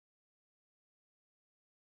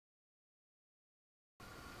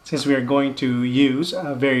since we are going to use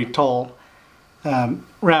very tall RAM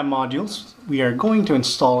modules, we are going to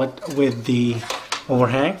install it with the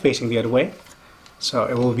overhang facing the other way. So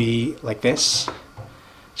it will be like this.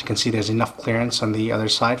 As you can see, there's enough clearance on the other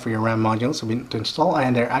side for your RAM modules to install,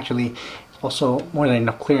 and there actually also more than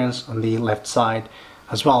enough clearance on the left side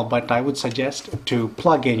as well. But I would suggest to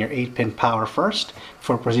plug in your 8-pin power first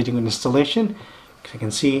before proceeding with installation. As you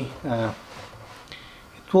can see,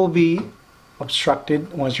 it will be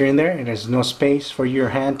obstructed once you're in there, and there's no space for your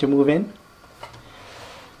hand to move in.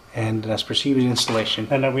 And let's proceed with installation.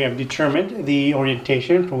 And now we have determined the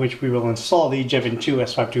orientation for which we will install the GeminII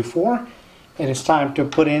S524. It is time to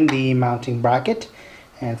put in the mounting bracket.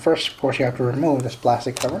 And first, of course, you have to remove this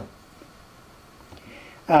plastic cover.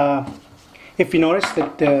 If you notice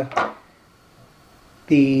that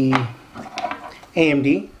the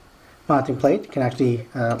AMD mounting plate can actually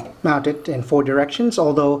mount it in 4 directions,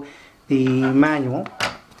 although the manual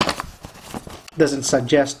doesn't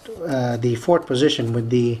suggest the 4th position with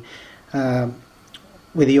the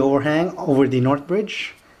overhang over the north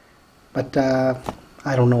bridge. But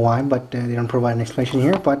I don't know why, but they don't provide an explanation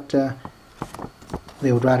here. But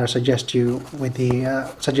they would rather suggest you with the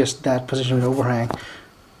suggest that position with overhang.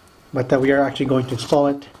 But we are actually going to install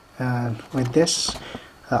it with this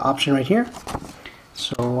option right here.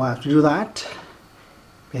 So to do that,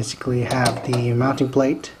 basically have the mounting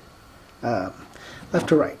plate left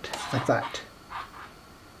to right, like that.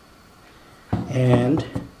 And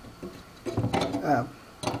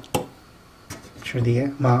make sure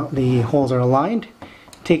the holes are aligned.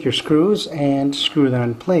 Take your screws and screw them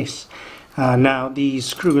in place. Now these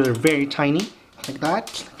screws are very tiny, like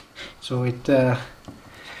that. So it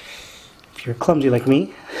if you're clumsy like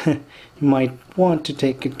me, you might want to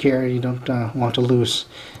take good care you don't want to lose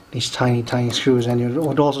these tiny screws, and you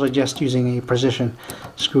would also suggest using a precision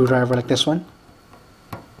screwdriver like this one.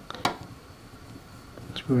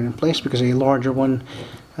 Screw it in place, because a larger one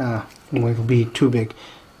will be too big.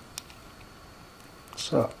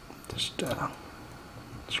 So just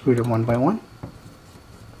screw them one by one.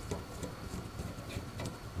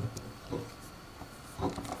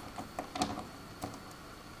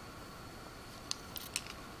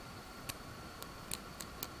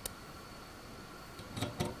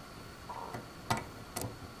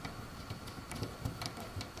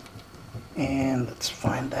 And let's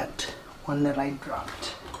find that one that I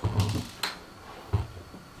dropped.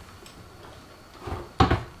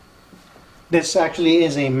 This actually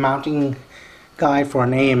is a mounting guide for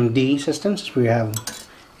an AMD system, since we have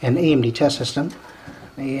an AMD test system,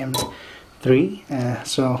 AM3.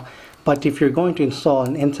 But if you're going to install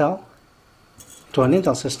an Intel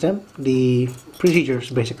system, the procedure is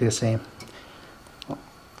basically the same.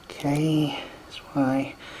 Okay, that's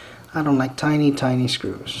why I don't like tiny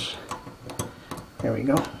screws. There we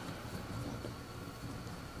go.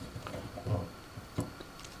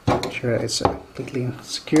 Make sure that it's completely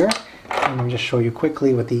secure. And let me just show you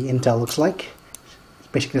quickly what the Intel looks like. It's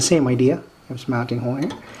basically the same idea. It's mounting hole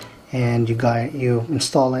here, and you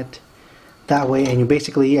install it that way, and you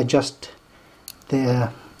basically adjust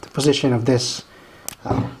the position of this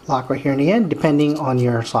lock right here in the end, depending on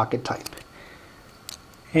your socket type.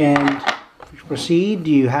 And to proceed,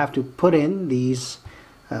 you have to put in these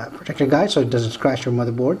protector guides so it doesn't scratch your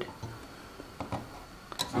motherboard.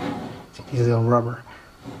 These little rubber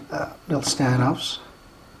little standoffs.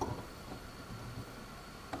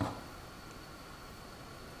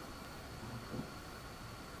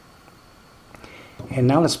 And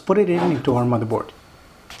now let's put it into our motherboard.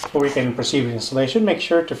 Before we can proceed with installation, make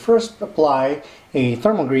sure to first apply a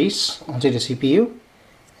thermal grease onto the CPU.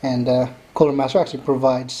 And Cooler Master actually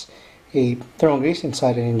provides a thermal grease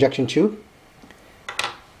inside an injection tube.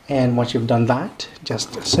 And once you've done that,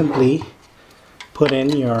 just simply put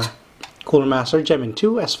in your Cooler Master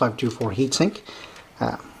GeminII S524 heatsink.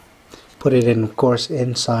 Put it in, of course,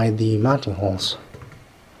 inside the mounting holes.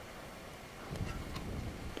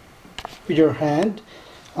 With your hand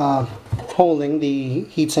holding the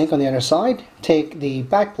heatsink on the other side, take the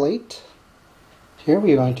back plate. Here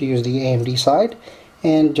we're going to use the AMD side,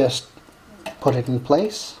 and just put it in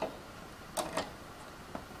place.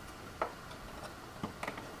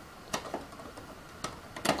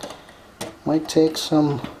 Might take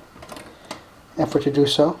some effort to do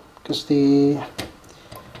so, because this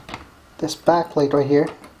back plate right here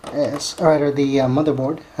is, or rather the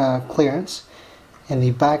motherboard clearance, and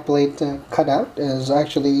the back plate cutout is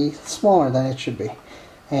actually smaller than it should be.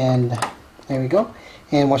 And there we go.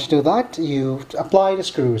 And once you do that, you apply the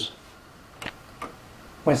screws.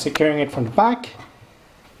 When securing it from the back,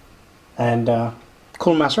 and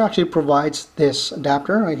Cooler Master actually provides this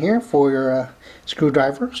adapter right here for your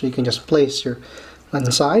screwdriver, so you can just place your on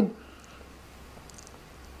the side.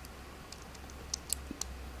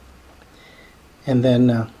 And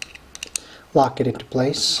then lock it into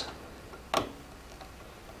place.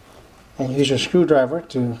 And use your screwdriver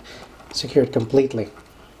to secure it completely.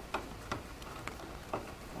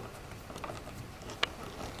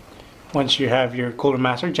 Once you have your Cooler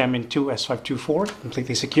Master GeminII S524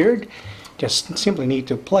 completely secured, just simply need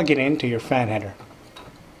to plug it into your fan header.